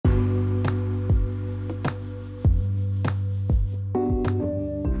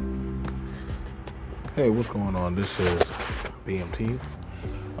Hey, what's going on? This is BMT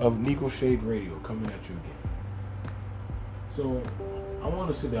of Nico Shade Radio coming at you again. So, I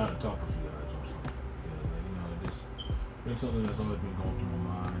want to sit down and talk with you guys on something. This been something that's always been going through my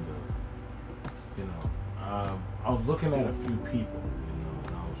mind. I was looking at a few people,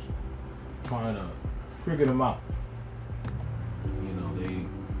 and I was trying to figure them out.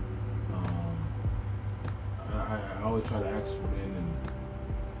 I always try to ask men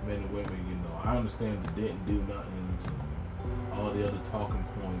and women, I understand the didn't do nothing and all the other talking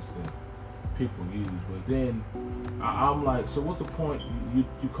points that people use, but then I'm like, so what's the point? You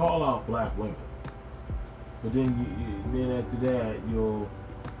call out black women, but then after that you'll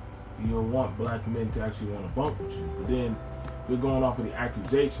want black men to actually want to bump with you, but then you're going off of the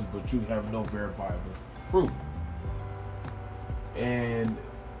accusations, but you have no verifiable proof. And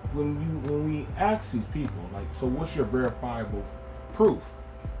when we ask these people, like, so what's your verifiable proof?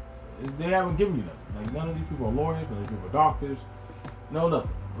 They haven't given you nothing. Like, none of these people are lawyers, none of these people are doctors, no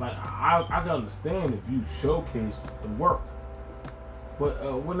nothing. Like, I can understand if you showcase the work,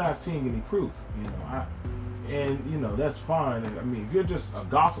 but we're not seeing any proof, that's fine. I mean, if you're just a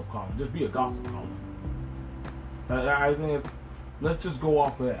gossip column, just be a gossip column. I think let's just go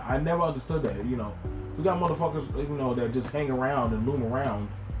off of that. I never understood that. We got motherfuckers, that just hang around and loom around,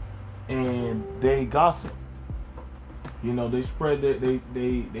 and they gossip. They spread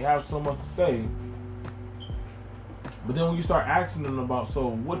they have so much to say, but then when you start asking them about, so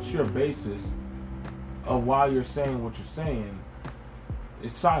what's your basis of why you're saying what you're saying,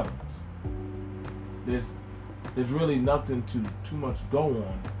 it's silence. There's really nothing to too much go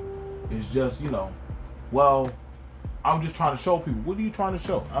on. It's just, well, I'm just trying to show people. What are you trying to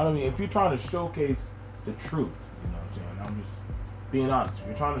show? I mean, if you're trying to showcase the truth, what I'm saying? I'm just being honest. If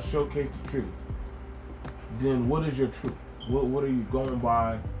you're trying to showcase the truth, then what is your truth? What are you going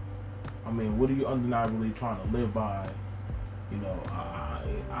by? I mean, what are you undeniably trying to live by?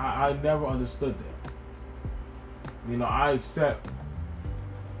 I never understood that. I accept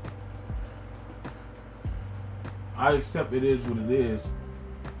it is what it is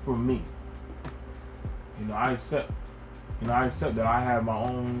for me. I accept that I have my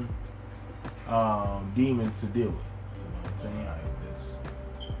own demons to deal with. What I'm saying?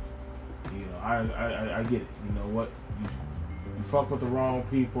 I get it. You know what? You fuck with the wrong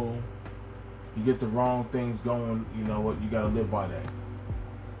people, you get the wrong things going, you know what? You gotta live by that.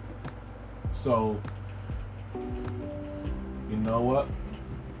 So, you know what?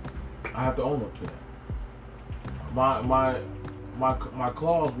 I have to own up to that. My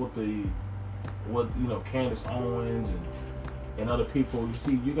clause with Candace Owens and other people, you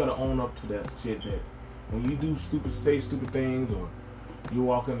see, you gotta own up to that shit, that when you do say stupid things, or you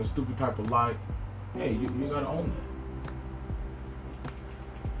walk in a stupid type of light, hey, you gotta own that.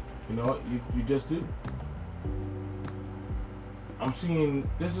 You know what? You just do. I'm seeing,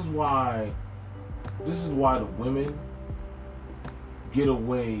 this is why the women get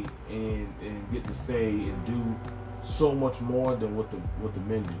away and get to say and do so much more than what the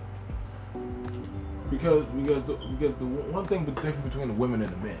men do. Because the one thing, the difference between the women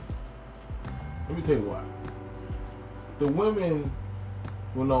and the men. Let me tell you why. The women,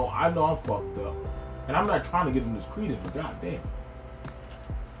 I know I'm fucked up, and I'm not trying to get them this credence, but goddamn.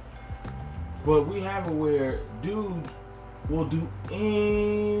 But we have it where dudes will do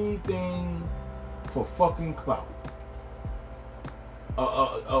anything for fucking clout.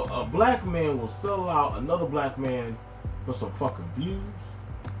 A black man will sell out another black man for some fucking views,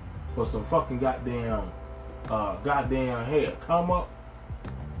 for some fucking goddamn hey, come up.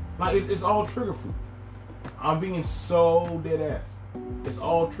 Like, it's all trigger food. I'm being so dead ass. It's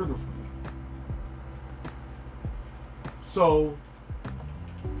all trigger food. So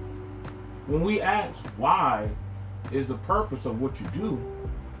when we ask why is the purpose of what you do,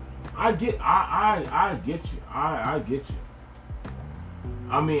 I get you. I get you.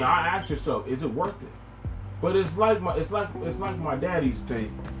 I mean, I ask yourself, is it worth it? But it's like my dad used to say,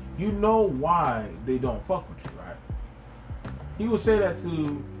 you know why they don't fuck with you, right? He would say that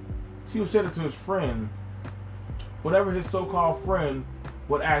to his friend, whenever his so-called friend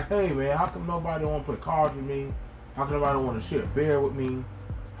would ask, hey man, how come nobody don't want to play cards with me? How come nobody don't want to share a beer with me?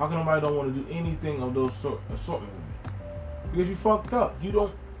 How come nobody don't want to do anything of those assortment with me? Because you fucked up. You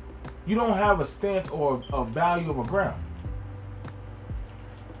don't have a stance or a value of a ground.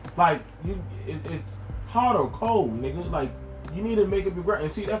 Like, it's hot or cold, nigga. Like, you need to make up your ground.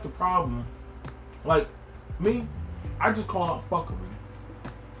 And see, that's the problem. Like, me, I just call out fuckery.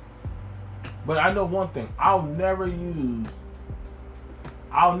 But I know one thing. I'll never use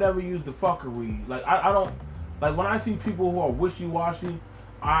the fuckery. Like, I don't, like, when I see people who are wishy-washy,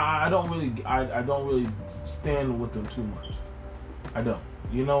 I don't really stand with them too much. I don't.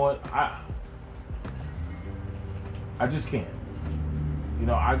 You know what? I just can't. You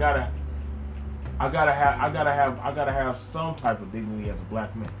know, I gotta have some type of dignity as a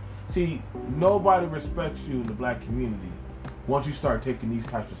black man. See, nobody respects you in the black community once you start taking these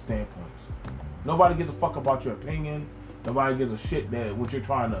types of standpoints. Nobody gives a fuck about your opinion. Nobody gives a shit that what you're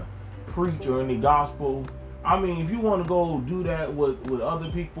trying to preach or any gospel. I mean, if you want to go do that with other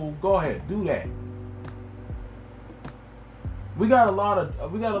people, go ahead, do that. We got a lot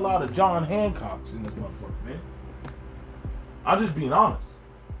of John Hancocks in this motherfucker, man. I'm just being honest.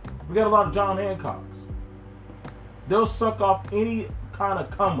 We got a lot of John Hancocks. They'll suck off any kind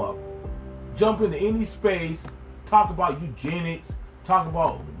of come up, jump into any space, talk about eugenics, talk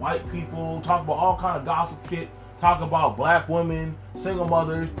about white people, talk about all kind of gossip shit, talk about black women, single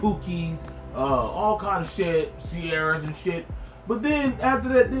mothers, pookies, all kind of shit, Sierras and shit. But then after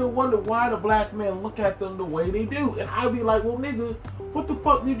that, they'll wonder why the black men look at them the way they do. And I'll be like, well, nigga, what the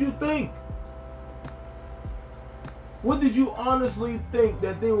fuck did you think? What did you honestly think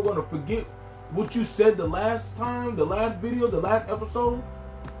that they were going to forget what you said the last time, the last video, the last episode?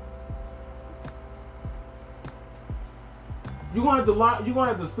 You're going to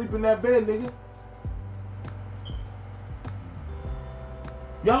have to sleep in that bed, nigga.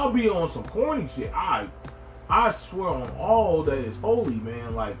 Y'all be on some corny shit. I swear on all that is holy,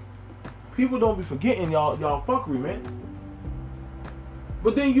 man. Like, people don't be forgetting y'all fuckery, man.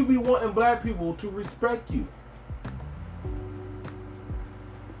 But then you be wanting black people to respect you.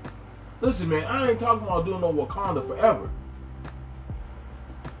 Listen, man, I ain't talking about doing no Wakanda forever.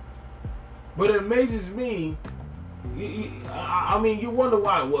 But it amazes me. I mean, you wonder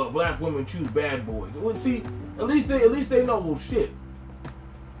why, well, black women choose bad boys. Well, see, at least they know, well, shit.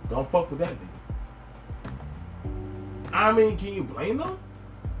 Don't fuck with that nigga. I mean, can you blame them?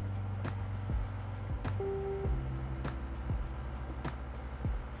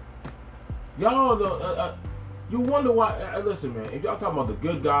 Y'all, you wonder why. Listen, man, if y'all talking about the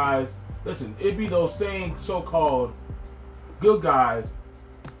good guys, listen, it be those same so-called good guys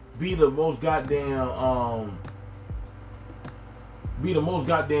be the most goddamn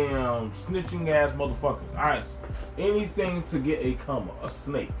snitching ass motherfuckers. Alright, anything to get a come up, a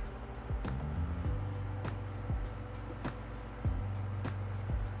snake.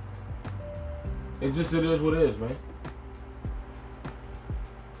 It is what it is, man.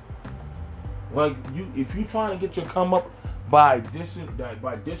 Like, if you trying to get your come up by dishing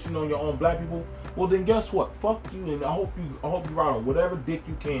on your own black people, well then guess what? Fuck you, and I hope you ride on whatever dick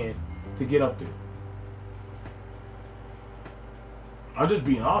you can to get up there. I'm just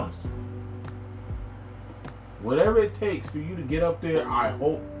being honest. Whatever it takes for you to get up there, I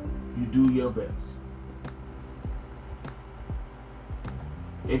hope you do your best.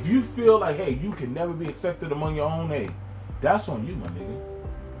 If you feel like, hey, you can never be accepted among your own, hey, that's on you, my nigga.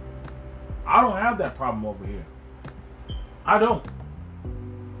 I don't have that problem over here. I don't.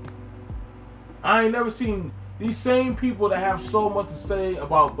 I ain't never seen these same people that have so much to say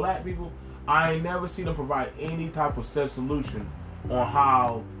about black people. I ain't never seen them provide any type of set solution on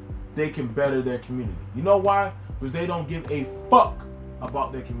how they can better their community. You know why? Because they don't give a fuck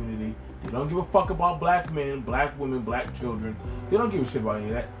about their community. They don't give a fuck about black men, black women, black children. They don't give a shit about any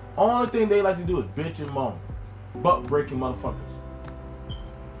of that. Only thing they like to do is bitch and moan. Butt breaking motherfuckers.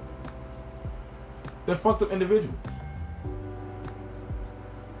 They're fucked up individuals.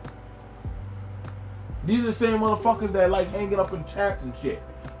 These are the same motherfuckers that like hanging up in chats and shit.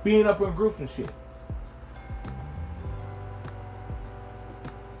 Being up in groups and shit.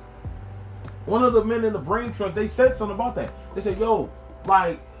 One of the men in the Brain Trust, they said something about that. They said, yo,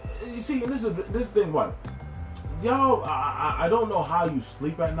 like, you see, this thing, what? Y'all, I don't know how you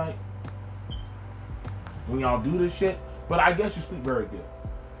sleep at night when y'all do this shit, but I guess you sleep very good.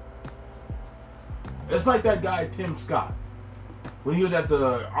 It's like that guy, Tim Scott, when he was at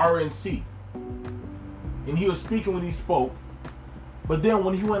the RNC, and he was speaking when he spoke, but then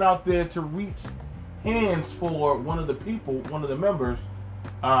when he went out there to reach hands for one of the people, one of the members,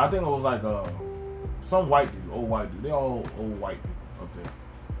 I think it was like some white dude, old white dude. They all old white people up there.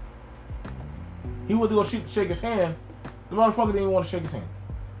 He went to go shake his hand. The motherfucker didn't even want to shake his hand.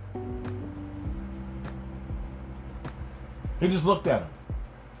 He just looked at him.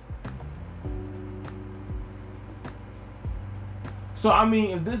 So, I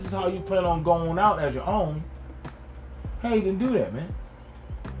mean, if this is how you plan on going out as your own, hey, then do that, man.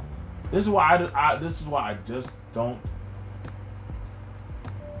 This is why I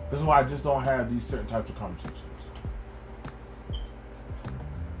just don't have these certain types of conversations.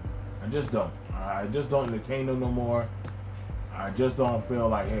 I just don't. I just don't entertain them no more. I just don't feel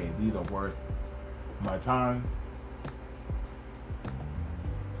like, hey, these are worth my time.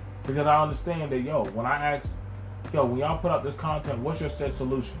 Because I understand that, yo, when I ask, yo, when y'all put out this content, what's your said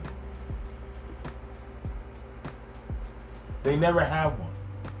solution? They never have one.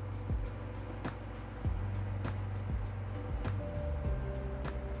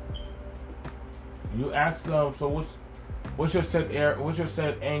 You ask them, so what's your set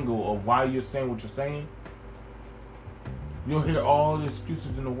angle of why you're saying what you're saying? You'll hear all the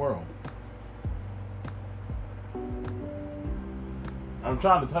excuses in the world. I'm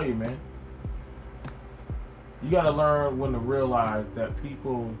trying to tell you, man. You gotta learn when to realize that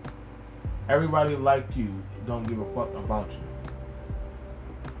people, everybody like you, don't give a fuck about you.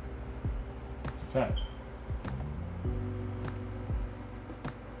 It's a fact.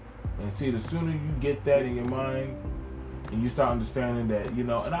 And see, the sooner you get that in your mind, and you start understanding that, you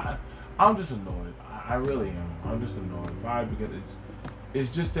know, and I'm just annoyed. I really am. I'm just annoyed. Why? Because it's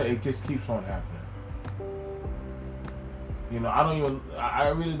just that it just keeps on happening. You know, I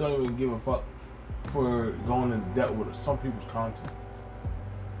really don't even give a fuck for going in depth with some people's content.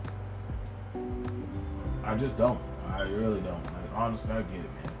 I just don't. I really don't. Like, honestly, I get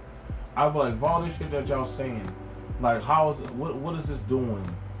it, man. I was like, for all this shit that y'all saying, like, what is this doing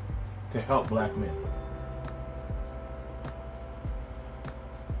to help black men?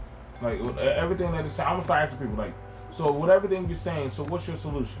 Like, everything that is saying, I'm gonna start asking people, like, so with everything you're saying, so what's your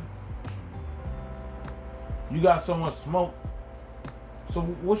solution? You got so much smoke, so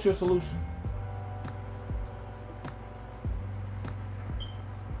what's your solution?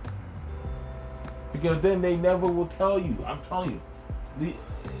 Because then they never will tell you. I'm telling you, the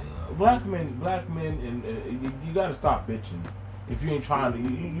black men, and you gotta stop bitching. If you ain't trying to,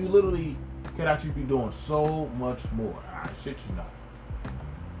 you literally could actually be doing so much more. I shit you not.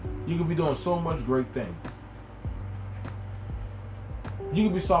 You could be doing so much great things. You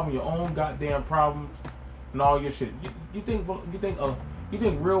could be solving your own goddamn problems and all your shit. You think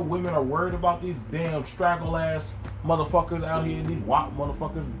real women are worried about these damn straggle ass motherfuckers out here, these WAP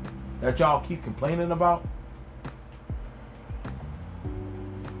motherfuckers that y'all keep complaining about?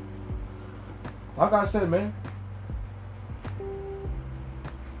 Like I said, man.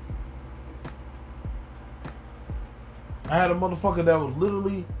 I had a motherfucker that was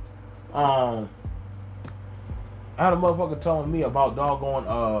literally, I had a motherfucker telling me about doggone,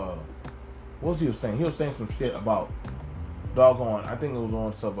 what was he saying? He was saying some shit about doggone, I think it was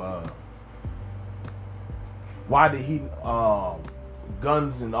on some, why did he,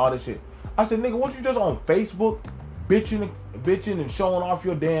 guns and all this shit. I said, nigga, weren't you just on Facebook bitching and showing off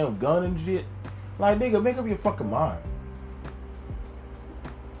your damn gun and shit? Like, nigga, make up your fucking mind.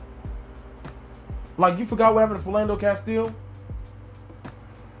 Like, you forgot what happened to Philando Castile?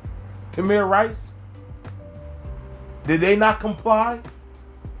 Tamir Rice? Did they not comply?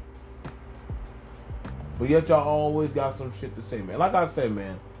 But yet y'all always got some shit to say, man. Like I said,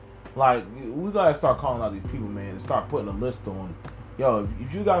 man, like, we gotta start calling out these people, man, and start putting a list on. Yo,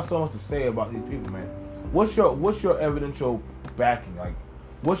 if you got so much to say about these people, man, what's your evidential backing? Like,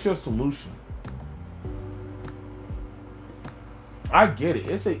 what's your solution? I get it.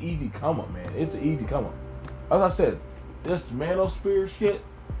 It's an easy come up, man. It's an easy come up. As I said, this manosphere shit,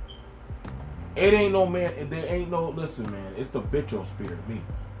 it ain't no man. There ain't no, listen, man. It's the bitchosphere, me.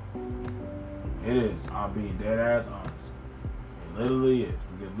 It is. I'm being dead ass honest. It literally is.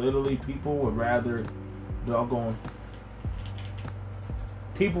 Because literally people would rather downplay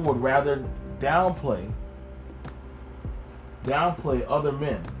other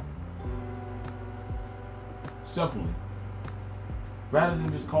men. Simply. Rather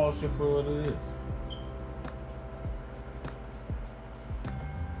than just call shit for what it is.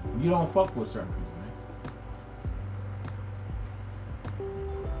 You don't fuck with certain people, man.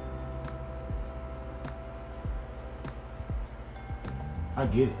 I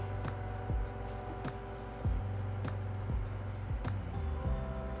get it.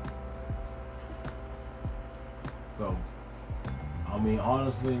 So, I mean,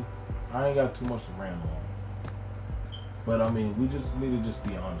 honestly, I ain't got too much to rant on. But I mean, we just need to just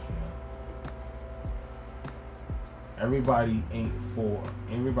be honest, man. Everybody ain't for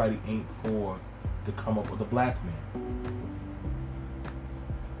to come up with a black man.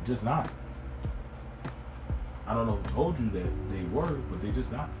 Just not. I don't know who told you that they were, but they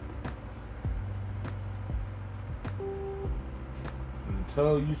just not.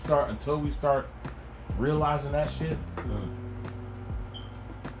 Until we start realizing that shit, you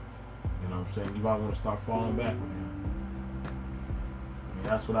know what I'm saying? You might want to start falling back, man. I mean,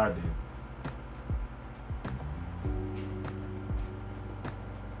 that's what I did.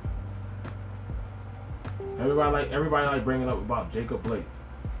 Everybody like bringing up about Jacob Blake.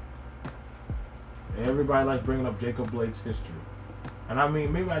 Everybody likes bringing up Jacob Blake's history. And I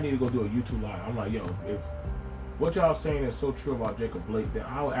mean, maybe I need to go do a YouTube live. I'm like, yo, if what y'all saying is so true about Jacob Blake, then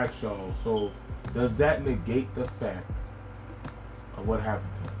I'll ask y'all, so does that negate the fact of what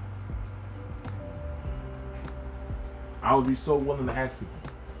happened to him? I would be so willing to ask people.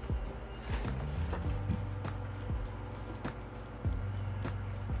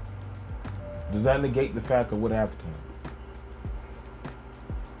 Does that negate the fact of what happened to him?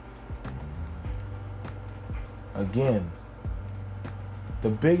 Again, the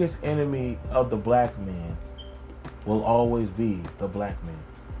biggest enemy of the black man will always be the black man.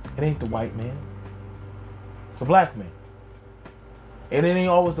 It ain't the white man. It's the black man. And it ain't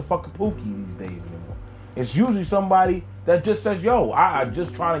always the fucking pookie these days anymore. It's usually somebody that just says, yo, I'm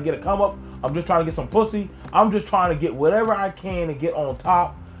just trying to get a come up. I'm just trying to get some pussy. I'm just trying to get whatever I can to get on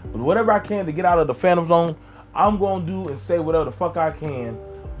top. But whatever I can to get out of the phantom zone, I'm going to do and say whatever the fuck I can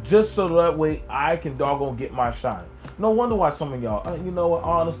just so that way I can doggone get my shine. No wonder why some of y'all, you know what,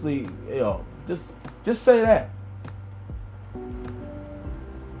 honestly, yo, just say that.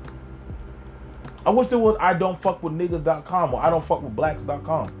 I wish there was I don't fuck with niggas.com or I don't fuck with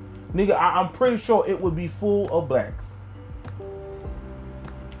blacks.com. Nigga, I'm pretty sure it would be full of blacks.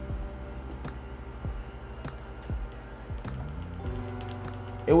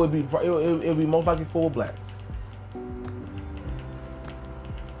 It would be most likely full of blacks.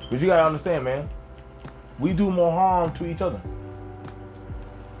 But you gotta understand, man, we do more harm to each other.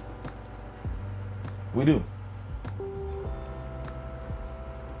 We do.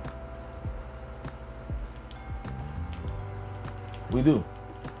 We do.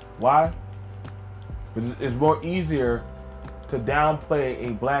 Why? Because it's more easier to downplay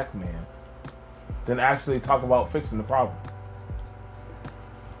a black man than actually talk about fixing the problem.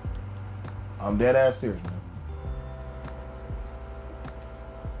 I'm dead ass serious, man.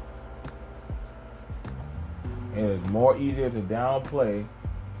 It is more easier to downplay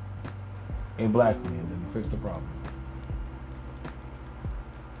a black man than to fix the problem.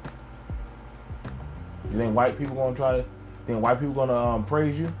 You think white people gonna try to? Think white people gonna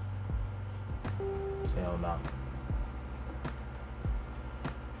praise you? Hell no.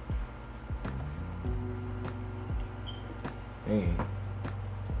 Hey,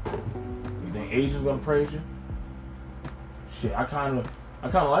 you think Asians gonna praise you? Shit, I kind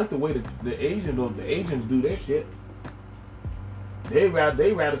of like the way the Asians do their shit. They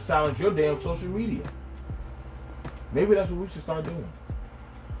rather silence your damn social media. Maybe that's what we should start doing.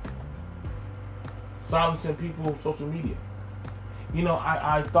 Silencing people's social media. You know,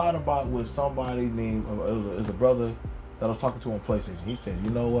 I thought about with somebody named, it was a brother that I was talking to on PlayStation. He said, you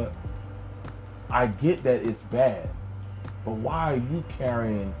know what? I get that it's bad, but why are you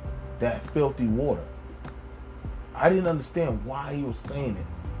carrying that filthy water? I didn't understand why he was saying it,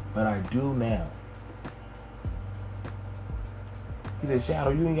 but I do now. He said,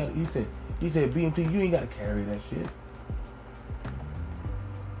 Shadow, you ain't got. He said, BMT, you ain't got to carry that shit.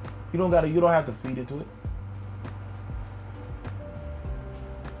 You don't have to feed it to it.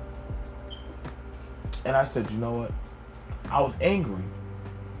 And I said, you know what? I was angry,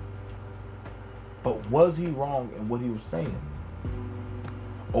 but was he wrong in what he was saying?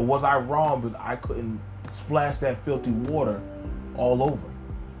 Or was I wrong because I couldn't splash that filthy water all over?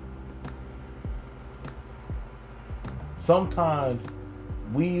 Sometimes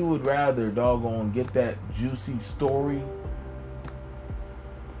we would rather doggone get that juicy story,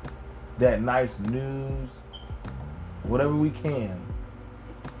 that nice news, whatever we can,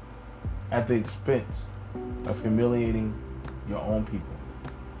 at the expense of humiliating your own people.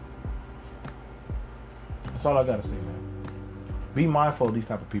 That's all I gotta say, man. Be mindful of these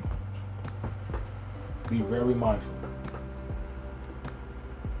type of people. Be very mindful.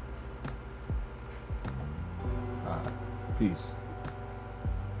 All right. Peace.